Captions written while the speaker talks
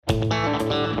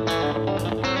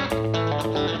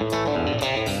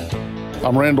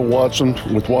I'm Randall Watson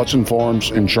with Watson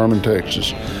Farms in Sherman,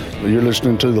 Texas. You're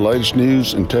listening to the latest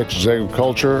news in Texas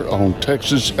agriculture on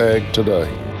Texas Ag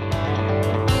Today.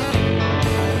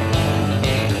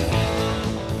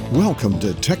 Welcome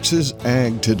to Texas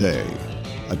Ag Today,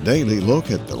 a daily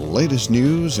look at the latest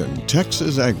news in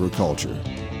Texas agriculture.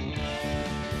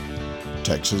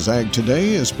 Texas Ag Today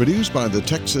is produced by the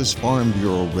Texas Farm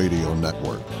Bureau Radio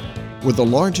Network, with the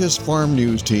largest farm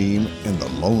news team in the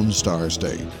Lone Star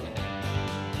State.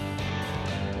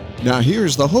 Now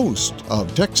here's the host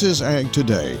of Texas Ag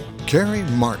Today, Kerry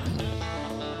Martin.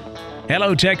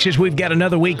 Hello, Texas. We've got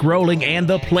another week rolling, and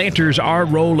the planters are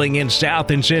rolling in South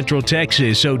and Central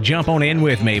Texas, so jump on in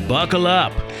with me. Buckle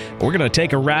up. We're going to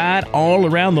take a ride all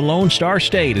around the Lone Star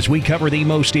State as we cover the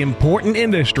most important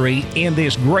industry in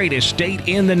this greatest state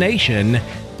in the nation,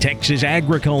 Texas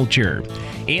agriculture.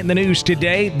 In the news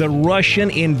today, the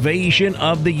Russian invasion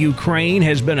of the Ukraine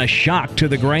has been a shock to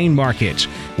the grain markets.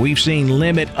 We've seen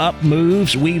limit up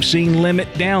moves, we've seen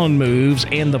limit down moves,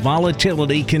 and the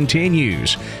volatility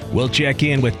continues. We'll check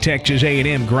in with Texas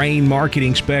A&M grain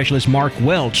marketing specialist Mark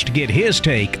Welch to get his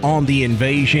take on the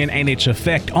invasion and its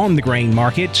effect on the grain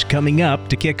markets coming up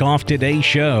to kick off today's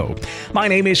show. My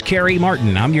name is Kerry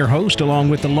Martin. I'm your host along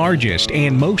with the largest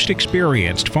and most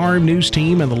experienced farm news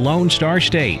team in the Lone Star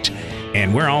State.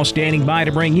 And we're all standing by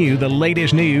to bring you the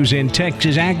latest news in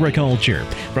Texas agriculture,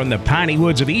 from the piney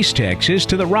woods of East Texas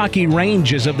to the rocky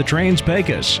ranges of the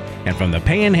Trans-Pecos, and from the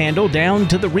Panhandle down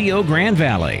to the Rio Grande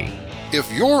Valley. If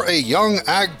you're a young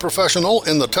ag professional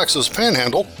in the Texas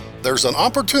Panhandle, there's an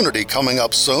opportunity coming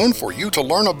up soon for you to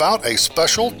learn about a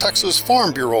special Texas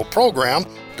Farm Bureau program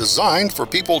designed for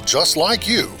people just like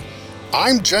you.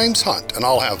 I'm James Hunt, and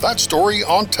I'll have that story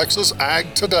on Texas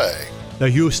Ag Today. The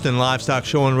Houston Livestock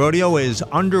Show and Rodeo is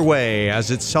underway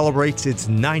as it celebrates its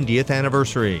 90th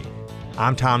anniversary.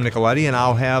 I'm Tom Nicoletti, and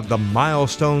I'll have the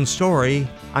milestone story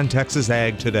on Texas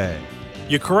Ag Today.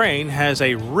 Ukraine has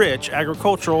a rich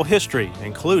agricultural history,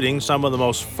 including some of the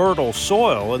most fertile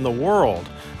soil in the world.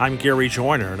 I'm Gary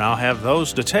Joyner, and I'll have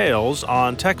those details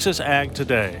on Texas Ag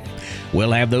Today.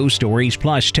 We'll have those stories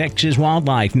plus Texas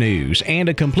wildlife news and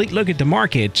a complete look at the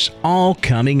markets all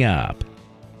coming up.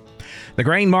 The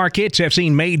grain markets have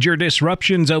seen major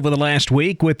disruptions over the last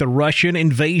week with the Russian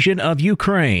invasion of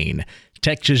Ukraine.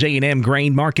 Texas A&M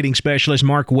grain marketing specialist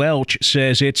Mark Welch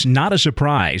says it's not a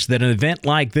surprise that an event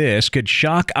like this could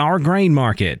shock our grain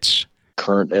markets.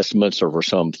 Current estimates are for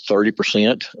some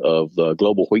 30% of the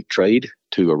global wheat trade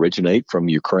to originate from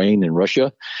Ukraine and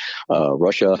Russia.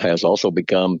 Russia has also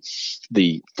become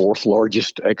the fourth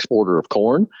largest exporter of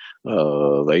corn.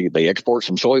 They export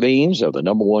some soybeans. They're the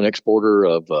number one exporter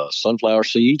of sunflower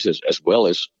seeds, as well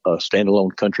as a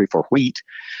standalone country for wheat.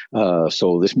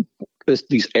 So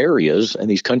these areas and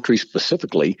these countries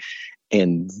specifically,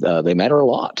 and they matter a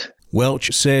lot.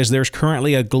 Welch says there's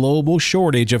currently a global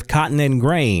shortage of cotton and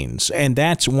grains, and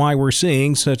that's why we're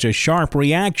seeing such a sharp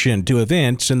reaction to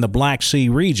events in the Black Sea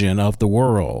region of the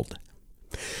world.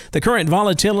 The current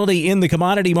volatility in the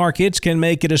commodity markets can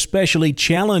make it especially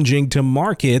challenging to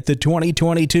market the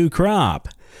 2022 crop.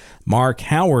 Mark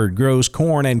Howard grows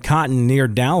corn and cotton near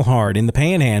Dalhart in the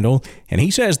Panhandle, and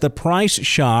he says the price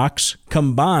shocks,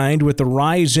 combined with the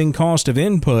rising cost of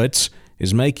inputs,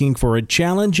 is making for a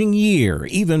challenging year,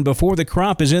 even before the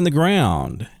crop is in the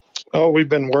ground. Oh, we've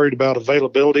been worried about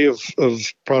availability of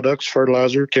products,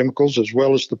 fertilizer, chemicals, as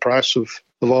well as the price of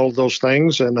all of those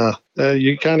things. And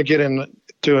you kind of get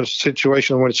into a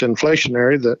situation when it's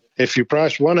inflationary that if you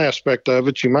price one aspect of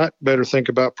it, you might better think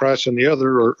about pricing the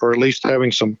other, or at least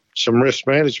having some risk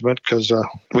management, because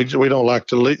we don't like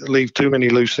to leave too many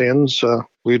loose ends.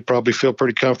 We'd probably feel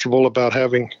pretty comfortable about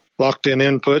having locked in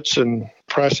inputs and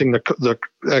pricing the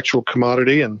actual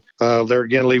commodity, and they're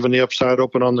again leaving the upside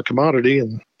open on the commodity.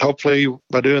 And hopefully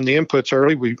by doing the inputs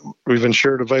early, we've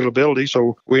ensured availability,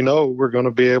 so we know we're going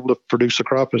to be able to produce a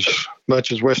crop as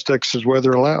much as West Texas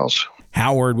weather allows.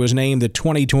 Howard was named the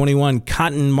 2021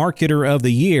 Cotton Marketer of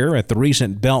the Year at the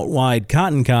recent Beltwide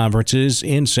Cotton Conferences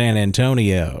in San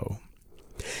Antonio.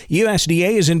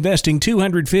 USDA is investing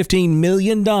 $215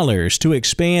 million to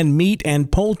expand meat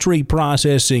and poultry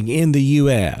processing in the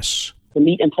U.S. The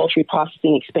Meat and Poultry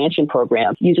Processing Expansion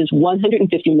Program uses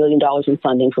 $150 million in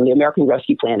funding from the American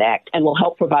Rescue Plan Act and will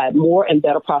help provide more and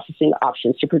better processing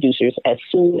options to producers as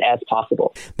soon as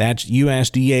possible. That's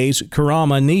USDA's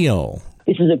Karama Neal.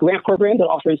 This is a grant program that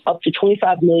offers up to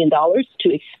 $25 million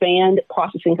to expand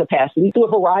processing capacity through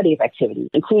a variety of activities,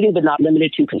 including but not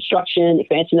limited to construction,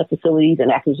 expansion of facilities,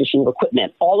 and acquisition of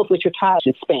equipment, all of which are tied to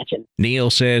expansion. Neal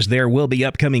says there will be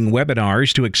upcoming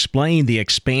webinars to explain the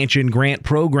expansion grant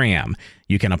program.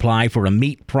 You can apply for a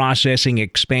meat processing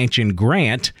expansion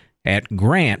grant at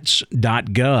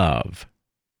grants.gov.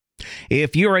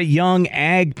 If you're a young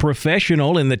ag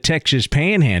professional in the Texas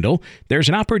Panhandle, there's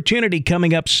an opportunity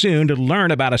coming up soon to learn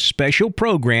about a special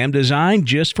program designed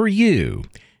just for you.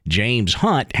 James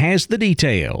Hunt has the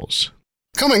details.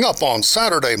 Coming up on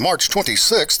Saturday, March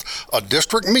 26th, a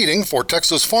district meeting for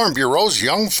Texas Farm Bureau's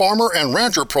Young Farmer and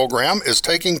Rancher program is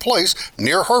taking place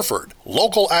near Hereford.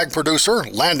 Local ag producer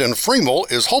Landon Friemel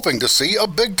is hoping to see a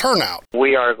big turnout.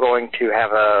 We are going to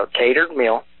have a catered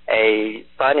meal, a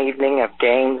fun evening of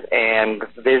games and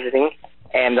visiting,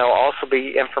 and there'll also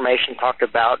be information talked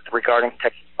about regarding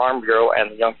Texas Farm Bureau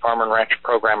and the Young Farmer and Rancher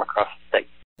program across the state.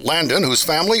 Landon, whose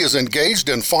family is engaged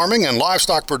in farming and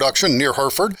livestock production near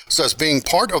Hereford, says being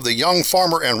part of the Young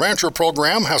Farmer and Rancher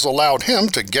program has allowed him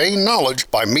to gain knowledge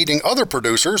by meeting other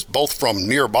producers both from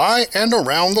nearby and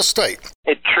around the state.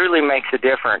 It truly makes a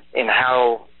difference in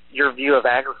how your view of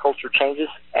agriculture changes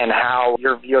and how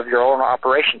your view of your own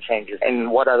operation changes and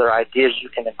what other ideas you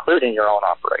can include in your own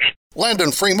operation. Landon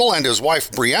Friemel and his wife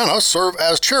Brianna serve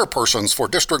as chairpersons for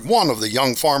District 1 of the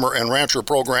Young Farmer and Rancher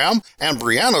program, and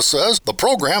Brianna says the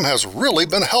program has really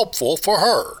been helpful for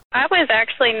her. I was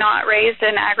actually not raised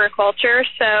in agriculture,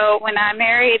 so when I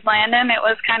married Landon, it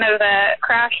was kind of a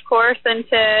crash course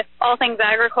into all things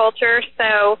agriculture.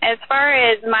 So as far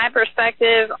as my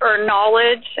perspective or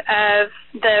knowledge of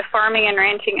the farming and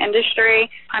ranching industry,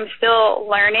 I'm still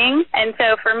learning. And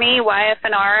so for me,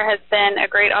 YF&R has been a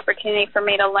great opportunity for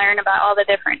me to learn about all the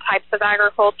different types of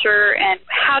agriculture and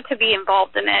how to be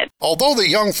involved in it. Although the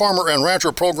Young Farmer and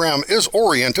Rancher program is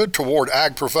oriented toward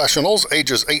ag professionals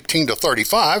ages 18 to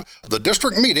 35, the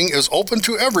district meeting is open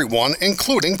to everyone,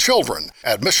 including children.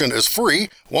 Admission is free.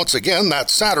 Once again,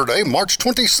 that's Saturday, March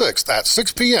 26th at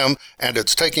 6 p.m., and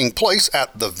it's taking place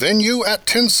at the Venue at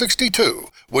 1062,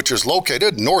 which is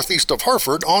located northeast of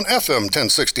Hereford on FM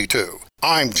 1062.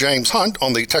 I'm James Hunt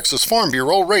on the Texas Farm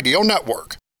Bureau Radio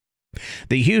Network.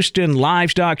 The Houston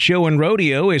Livestock Show and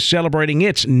Rodeo is celebrating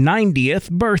its 90th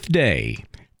birthday.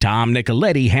 Tom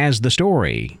Nicoletti has the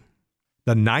story.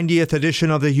 The 90th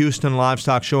edition of the Houston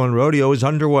Livestock Show and Rodeo is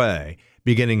underway,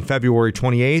 beginning February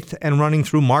 28th and running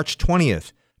through March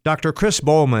 20th. Dr. Chris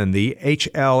Bowman, the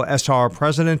HLSR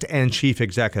President and Chief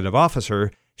Executive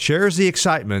Officer, shares the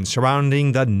excitement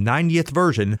surrounding the 90th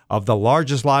version of the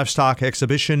largest livestock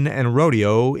exhibition and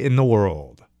rodeo in the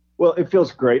world. Well, it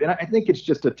feels great. And I think it's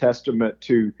just a testament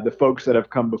to the folks that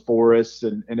have come before us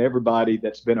and everybody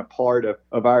that's been a part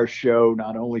of our show,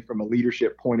 not only from a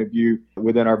leadership point of view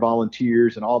within our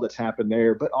volunteers and all that's happened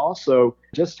there, but also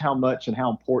just how much and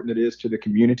how important it is to the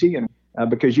community. And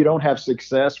because you don't have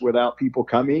success without people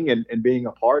coming and being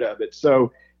a part of it.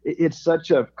 So it's such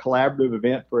a collaborative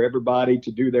event for everybody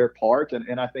to do their part.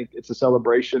 And I think it's a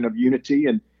celebration of unity.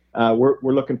 And we're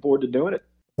looking forward to doing it.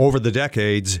 Over the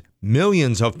decades,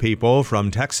 millions of people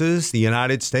from Texas, the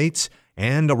United States,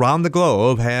 and around the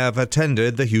globe have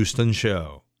attended the Houston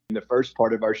show. The first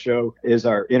part of our show is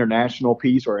our international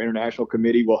piece. Our international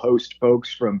committee will host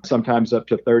folks from sometimes up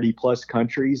to 30 plus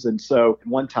countries. And so at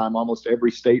one time, almost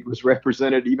every state was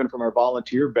represented, even from our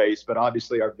volunteer base, but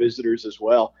obviously our visitors as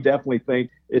well. Definitely think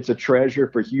it's a treasure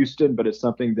for Houston, but it's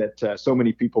something that so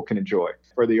many people can enjoy.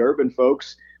 For the urban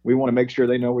folks, we want to make sure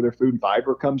they know where their food and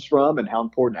fiber comes from and how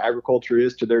important agriculture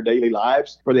is to their daily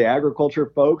lives. For the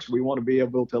agriculture folks, we want to be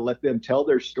able to let them tell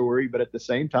their story, but at the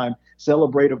same time,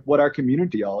 celebrate what our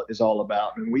community is all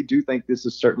about. And we do think this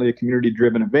is certainly a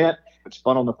community-driven event. If it's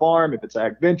fun on the farm, if it's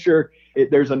ag venture,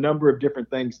 there's a number of different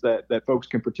things that folks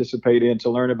can participate in to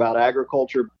learn about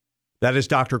agriculture. That is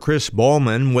Dr. Chris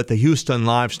Bowman with the Houston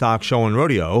Livestock Show and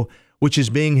Rodeo, which is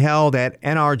being held at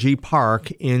NRG Park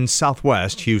in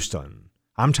Southwest Houston.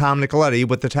 I'm Tom Nicoletti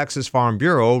with the Texas Farm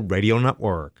Bureau Radio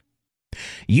Network.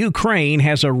 Ukraine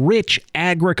has a rich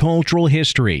agricultural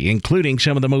history, including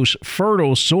some of the most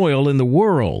fertile soil in the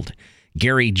world.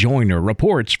 Gary Joyner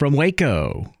reports from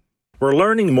Waco. We're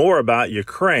learning more about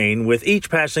Ukraine with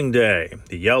each passing day.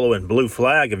 The yellow and blue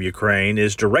flag of Ukraine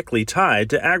is directly tied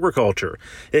to agriculture.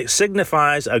 It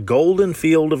signifies a golden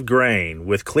field of grain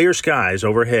with clear skies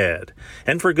overhead.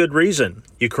 And for good reason.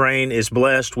 Ukraine is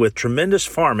blessed with tremendous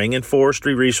farming and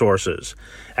forestry resources.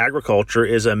 Agriculture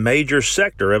is a major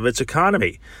sector of its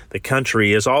economy. The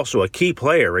country is also a key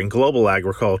player in global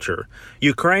agriculture.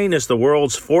 Ukraine is the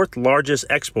world's fourth largest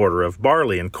exporter of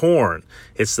barley and corn.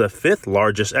 It's the fifth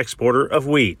largest exporter exporter of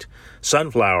wheat.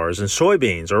 Sunflowers and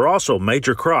soybeans are also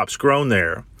major crops grown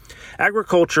there.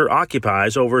 Agriculture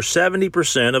occupies over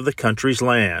 70% of the country's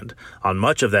land. On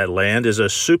much of that land is a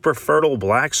super fertile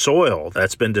black soil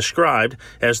that's been described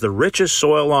as the richest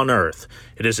soil on earth.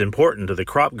 It is important to the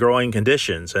crop growing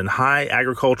conditions and high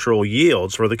agricultural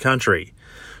yields for the country.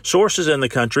 Sources in the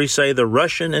country say the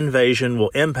Russian invasion will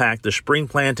impact the spring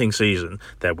planting season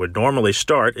that would normally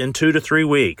start in 2 to 3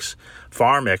 weeks.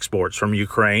 Farm exports from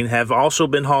Ukraine have also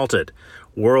been halted.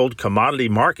 World commodity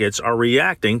markets are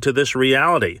reacting to this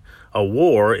reality. A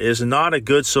war is not a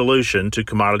good solution to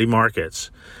commodity markets.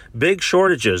 Big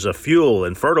shortages of fuel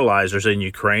and fertilizers in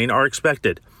Ukraine are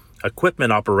expected.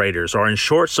 Equipment operators are in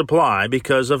short supply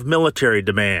because of military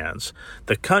demands.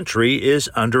 The country is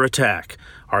under attack.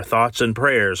 Our thoughts and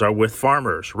prayers are with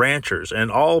farmers, ranchers, and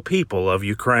all people of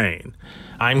Ukraine.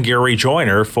 I'm Gary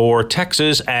Joyner for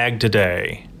Texas Ag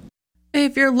Today.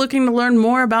 If you're looking to learn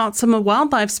more about some of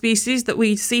wildlife species that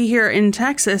we see here in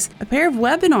Texas, a pair of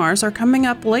webinars are coming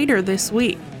up later this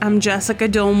week. I'm Jessica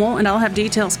Domel, and I'll have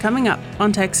details coming up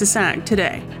on Texas Ag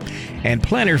Today. And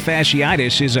plantar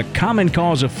fasciitis is a common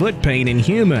cause of foot pain in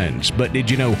humans, but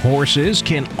did you know horses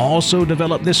can also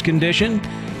develop this condition?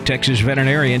 Texas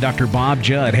veterinarian Dr. Bob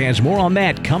Judd has more on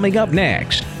that coming up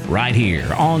next, right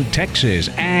here on Texas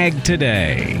Ag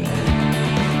Today.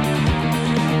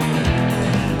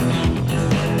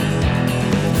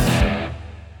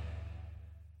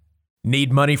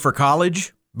 Need money for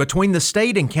college? Between the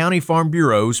state and county farm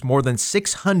bureaus, more than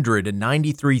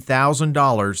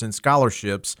 $693,000 in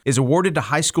scholarships is awarded to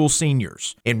high school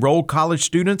seniors, enrolled college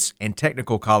students, and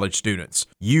technical college students.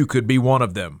 You could be one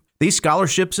of them. These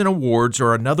scholarships and awards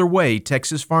are another way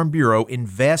Texas Farm Bureau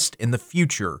invests in the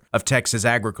future of Texas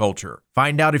agriculture.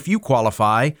 Find out if you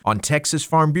qualify on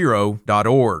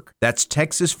texasfarmbureau.org. That's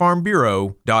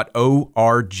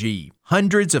texasfarmbureau.org.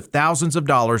 Hundreds of thousands of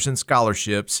dollars in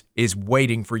scholarships is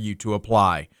waiting for you to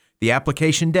apply. The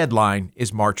application deadline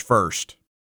is March 1st.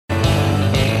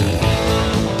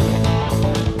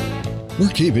 We're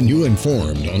keeping you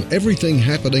informed on everything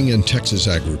happening in Texas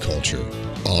agriculture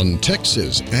on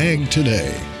Texas Ag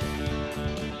Today.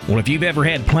 Well, if you've ever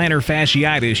had plantar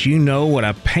fasciitis, you know what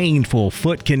a painful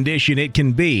foot condition it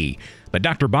can be. But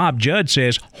Dr. Bob Judd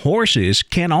says horses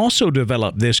can also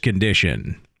develop this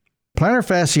condition. Plantar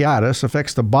fasciitis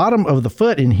affects the bottom of the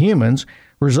foot in humans,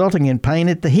 resulting in pain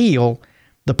at the heel.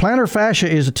 The plantar fascia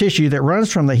is a tissue that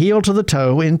runs from the heel to the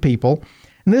toe in people,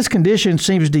 and this condition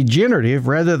seems degenerative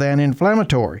rather than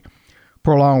inflammatory.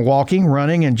 Prolonged walking,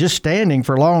 running, and just standing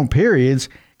for long periods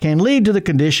can lead to the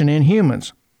condition in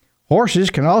humans. Horses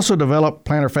can also develop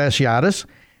plantar fasciitis,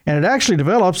 and it actually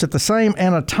develops at the same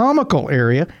anatomical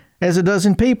area as it does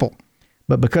in people.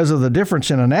 But because of the difference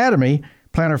in anatomy,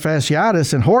 plantar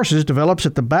fasciitis in horses develops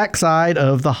at the backside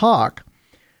of the hock.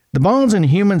 The bones in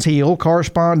humans' heel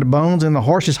correspond to bones in the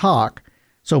horse's hock,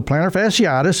 so plantar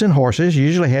fasciitis in horses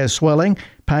usually has swelling,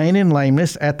 pain, and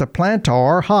lameness at the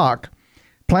plantar hock.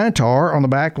 Plantar on the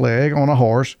back leg on a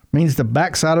horse means the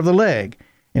backside of the leg,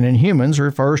 and in humans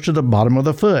refers to the bottom of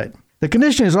the foot. The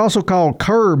condition is also called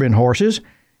curb in horses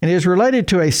and is related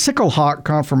to a sickle hock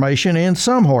conformation in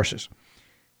some horses.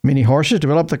 Many horses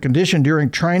develop the condition during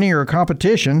training or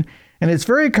competition, and it's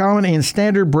very common in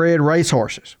standard-bred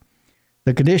racehorses.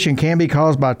 The condition can be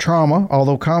caused by trauma,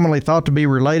 although commonly thought to be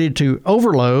related to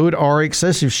overload or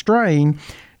excessive strain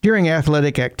during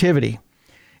athletic activity.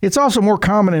 It's also more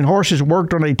common in horses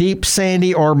worked on a deep,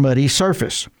 sandy, or muddy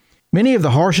surface. Many of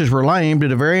the horses were lame due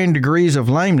to varying degrees of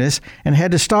lameness and had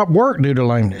to stop work due to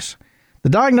lameness. The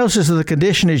diagnosis of the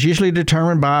condition is usually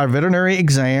determined by a veterinary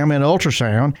exam and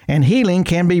ultrasound, and healing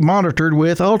can be monitored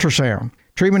with ultrasound.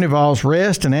 Treatment involves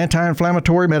rest and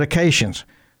anti-inflammatory medications.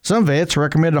 Some vets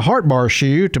recommend a heart bar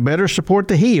shoe to better support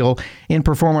the heel in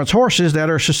performance horses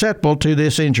that are susceptible to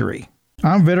this injury.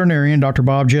 I'm veterinarian Dr.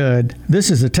 Bob Judd.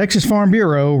 This is the Texas Farm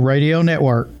Bureau Radio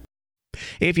Network.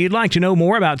 If you'd like to know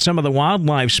more about some of the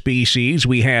wildlife species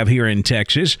we have here in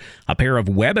Texas, a pair of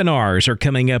webinars are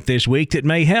coming up this week that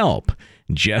may help.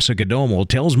 Jessica Domel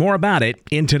tells more about it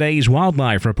in today's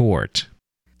Wildlife Report.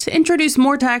 To introduce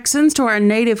more Texans to our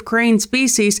native crane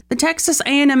species, the Texas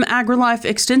A&M AgriLife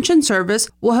Extension Service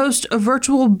will host a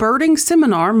virtual birding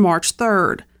seminar March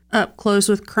 3rd. Up Close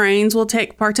with Cranes will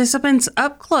take participants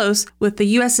up close with the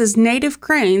U.S.'s native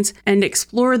cranes and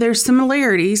explore their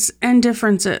similarities and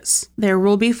differences. There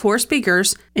will be 4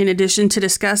 speakers. In addition to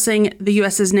discussing the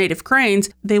U.S.'s native cranes,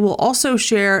 they will also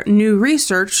share new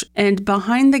research and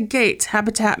behind-the-gates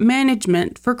habitat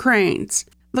management for cranes.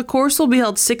 The course will be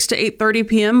held 6 to 8:30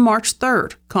 p.m. March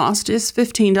 3rd. Cost is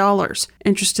 $15.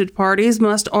 Interested parties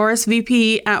must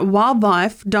RSVP at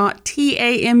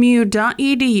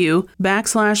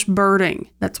wildlife.tamu.edu/birding.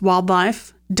 That's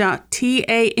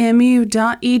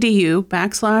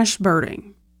wildlife.tamu.edu/birding.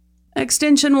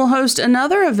 Extension will host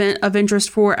another event of interest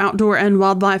for outdoor and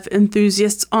wildlife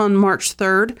enthusiasts on March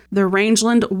 3rd. The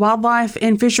Rangeland Wildlife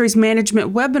and Fisheries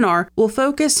Management webinar will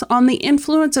focus on the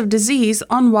influence of disease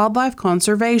on wildlife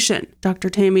conservation. Dr.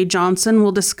 Tammy Johnson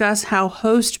will discuss how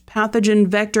host pathogen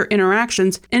vector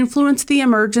interactions influence the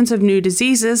emergence of new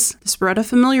diseases, the spread of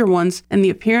familiar ones, and the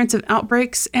appearance of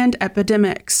outbreaks and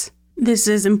epidemics. This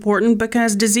is important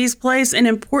because disease plays an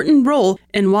important role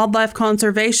in wildlife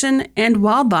conservation and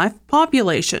wildlife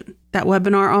population. That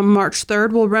webinar on March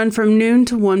 3rd will run from noon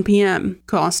to 1 p.m.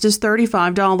 Cost is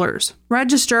 $35.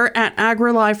 Register at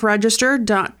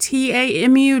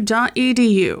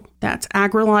agriliferegister.tamu.edu. That's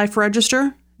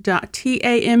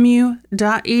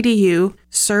agriliferegister.tamu.edu.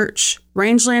 Search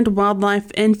Rangeland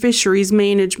Wildlife and Fisheries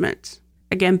Management.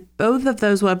 Again, both of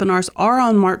those webinars are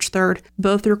on March 3rd.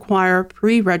 Both require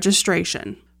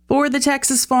pre-registration. For the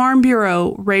Texas Farm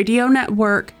Bureau Radio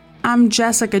Network, I'm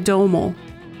Jessica Domel.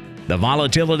 The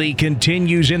volatility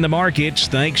continues in the markets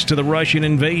thanks to the Russian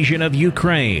invasion of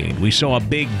Ukraine. We saw a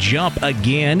big jump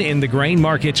again in the grain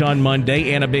markets on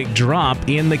Monday and a big drop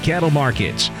in the cattle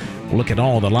markets. We'll look at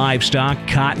all the livestock,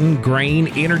 cotton, grain,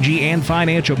 energy, and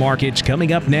financial markets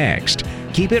coming up next.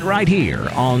 Keep it right here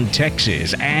on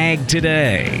Texas Ag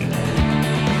Today.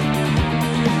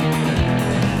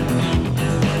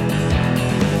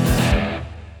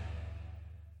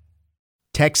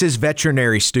 Texas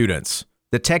veterinary students.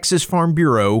 The Texas Farm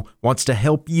Bureau wants to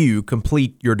help you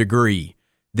complete your degree.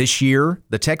 This year,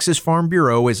 the Texas Farm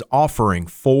Bureau is offering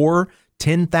 4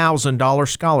 $10,000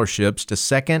 scholarships to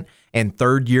second and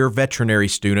third year veterinary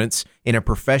students in a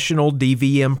professional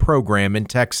DVM program in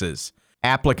Texas.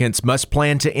 Applicants must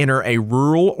plan to enter a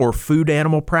rural or food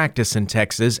animal practice in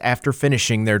Texas after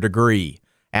finishing their degree.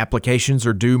 Applications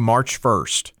are due March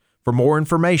 1st. For more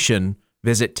information,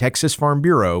 visit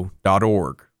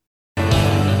texasfarmbureau.org.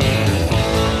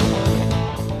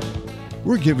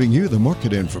 We're giving you the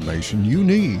market information you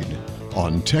need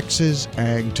on Texas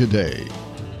Ag Today.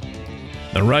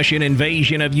 The Russian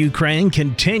invasion of Ukraine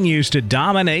continues to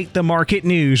dominate the market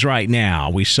news right now.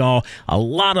 We saw a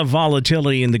lot of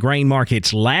volatility in the grain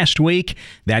markets last week.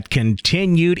 That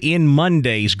continued in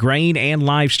Monday's grain and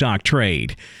livestock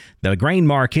trade. The grain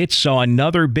markets saw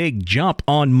another big jump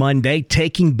on Monday,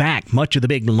 taking back much of the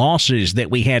big losses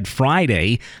that we had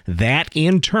Friday. That,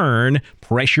 in turn,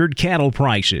 pressured cattle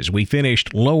prices. We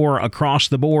finished lower across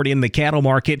the board in the cattle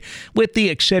market, with the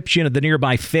exception of the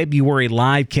nearby February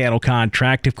live cattle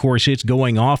contract. Of course, it's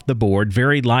going off the board,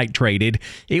 very light traded.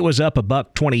 It was up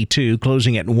 $1.22,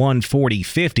 closing at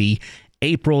 $140.50.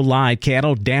 April live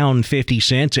cattle down 50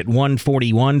 cents at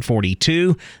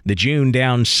 $141.42. The June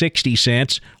down 60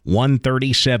 cents,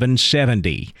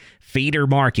 $137.70. Feeder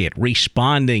market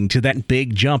responding to that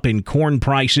big jump in corn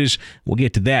prices. We'll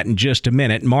get to that in just a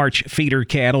minute. March feeder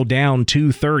cattle down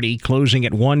 $2.30, closing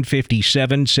at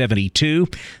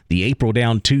 $157.72. The April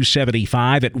down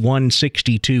 $2.75 at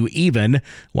 $162 even,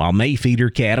 while May feeder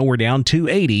cattle were down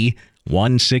 $2.80,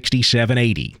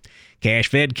 $167.80.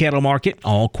 Cash-fed cattle market,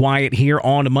 all quiet here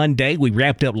on Monday. We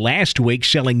wrapped up last week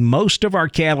selling most of our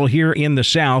cattle here in the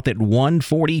South at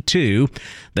 $142.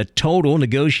 The total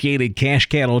negotiated cash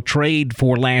cattle trade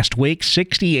for last week,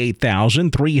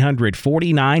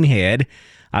 68,349 head.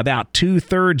 About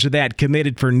two-thirds of that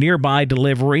committed for nearby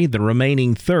delivery. The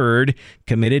remaining third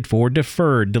committed for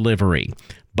deferred delivery.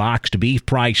 Boxed beef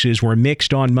prices were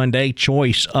mixed on Monday.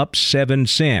 Choice up 7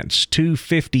 cents,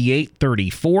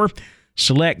 $258.34.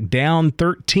 Select down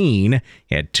 13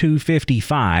 at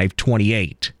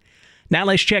 $255.28. Now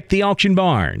let's check the auction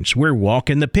barns. We're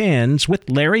walking the pens with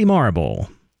Larry Marble.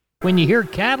 When you hear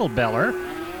cattle beller,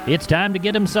 it's time to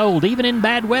get them sold, even in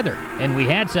bad weather. And we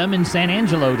had some in San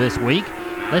Angelo this week.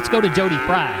 Let's go to Jody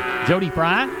Fry. Jody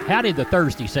Fry, how did the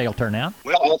Thursday sale turn out?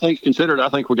 Well, all things considered, I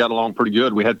think we got along pretty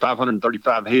good. We had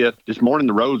 535 head. This morning,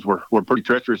 the roads were pretty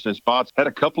treacherous in spots. Had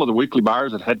a couple of the weekly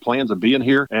buyers that had plans of being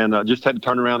here and just had to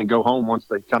turn around and go home once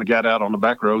they kind of got out on the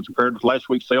back roads. Compared with last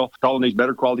week's sale, calling these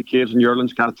better quality calves and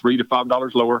yearlings kind of $3 to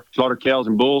 $5 lower. Slaughter cows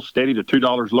and bulls steady to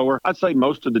 $2 lower. I'd say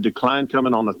most of the decline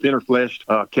coming on the thinner fleshed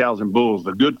cows and bulls.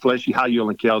 The good fleshy, high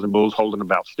yielding cows and bulls holding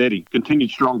about steady. Continued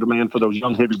strong demand for those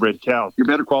young heavy bred cows. Your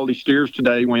better quality steers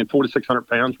today weighing 4,600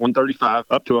 pounds, 135,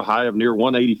 up to a high of near 1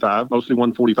 185, mostly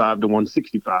 145 to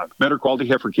 165. Better quality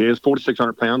heifer calves, 4 to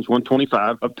 600 pounds,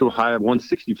 125, up to a high of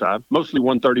 165, mostly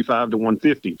 135 to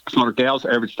 150. Slaughter cows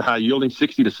averaged a high yielding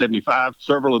 60 to 75.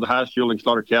 Several of the highest yielding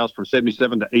slaughter cows from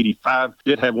 77 to 85.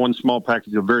 Did have one small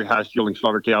package of very highest yielding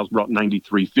slaughter cows brought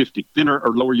 93.50. Thinner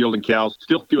or lower yielding cows,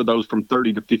 still a few of those from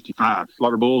 30 to 55.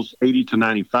 Slaughter bulls 80 to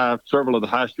 95. Several of the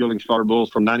highest yielding slaughter bulls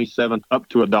from 97 up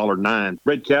to $1.09.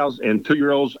 Bred cows and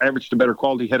 2-year-olds averaged to better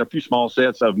quality, had a few small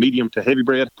sets of medium to heavy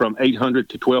bred from 800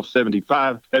 to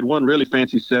 1275. Had one really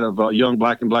fancy set of young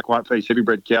black and black white face heavy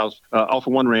bred cows off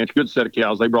of one ranch. Good set of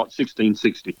cows. They brought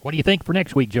 1660. What do you think for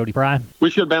next week, Jody Fry? We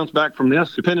should bounce back from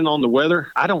this, depending on the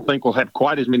weather. I don't think we'll have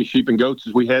quite as many sheep and goats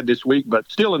as we had this week, but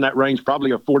still in that range,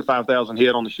 probably of 4,000 to 5,000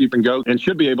 head on the sheep and goat, and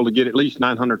should be able to get at least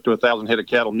 900 to 1,000 head of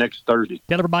cattle next Thursday.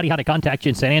 Tell everybody how to contact you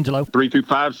in San Angelo.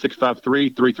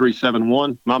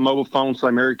 325-653-3371. My mobile phone,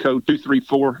 same area code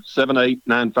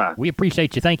 234-7895. We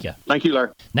appreciate you. Thank you. Thank you, Larry.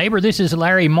 Neighbor, this is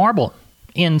Larry Marble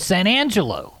in San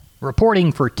Angelo,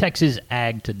 reporting for Texas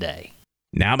Ag Today.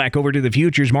 Now back over to the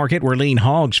futures market, where lean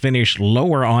hogs finished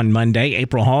lower on Monday.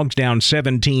 April hogs down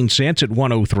 17 cents at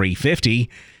 103.50.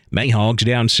 May hogs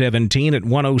down 17 at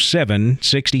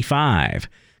 107.65.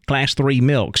 Class 3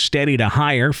 milk steady to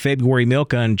higher. February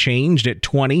milk unchanged at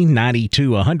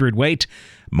 20.92 a hundredweight.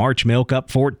 March milk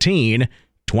up 14,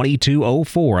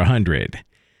 22.04 a hundred.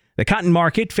 The cotton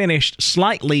market finished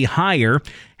slightly higher.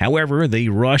 However, the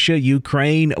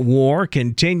Russia-Ukraine war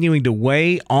continuing to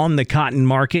weigh on the cotton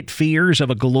market, fears of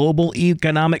a global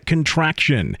economic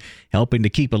contraction, helping to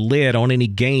keep a lid on any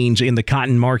gains in the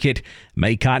cotton market.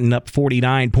 May cotton up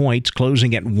 49 points,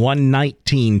 closing at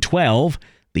 119.12.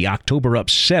 The October up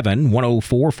 7,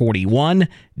 104.41.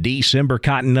 December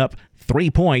cotton up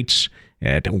 3 points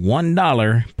at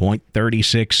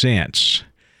 $1.36.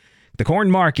 The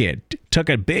corn market took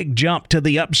a big jump to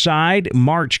the upside.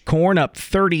 March corn up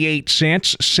 38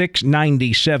 cents,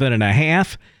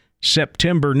 697.5.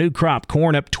 September new crop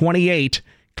corn up 28,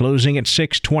 closing at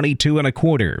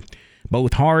 622.25.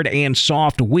 Both hard and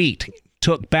soft wheat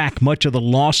took back much of the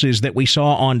losses that we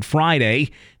saw on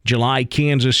Friday. July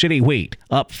Kansas City wheat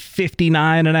up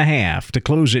 59.5 to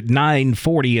close at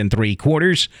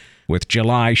 940.75. With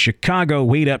July Chicago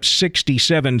wheat up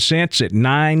 67 cents at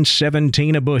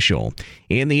 $9.17 a bushel.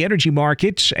 In the energy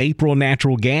markets, April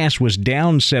natural gas was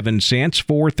down 7 cents,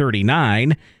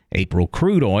 $4.39. April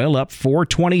crude oil up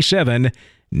 $4.27,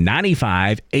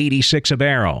 $95.86 a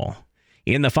barrel.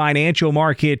 In the financial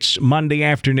markets Monday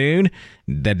afternoon,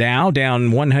 the Dow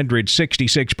down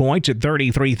 166 points at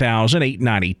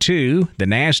 33,892. The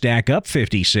Nasdaq up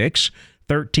 56,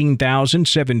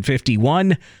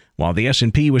 13,751. While the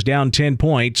S&P was down 10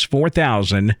 points,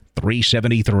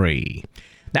 4,373.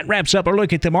 That wraps up our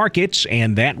look at the markets,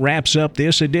 and that wraps up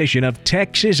this edition of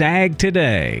Texas Ag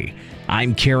Today.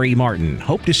 I'm Kerry Martin.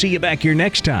 Hope to see you back here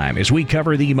next time as we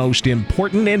cover the most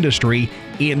important industry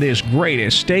in this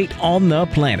greatest state on the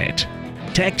planet,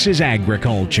 Texas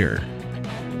agriculture.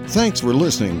 Thanks for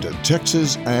listening to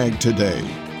Texas Ag Today.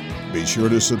 Be sure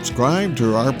to subscribe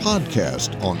to our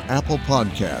podcast on Apple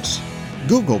Podcasts,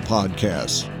 Google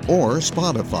Podcasts, or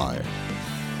Spotify.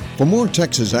 For more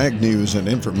Texas Ag news and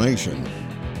information,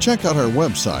 check out our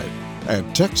website at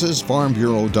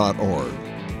texasfarmbureau.org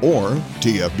or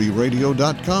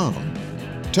tfbradio.com.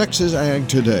 Texas Ag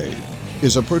Today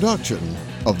is a production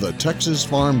of the Texas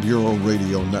Farm Bureau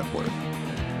Radio Network.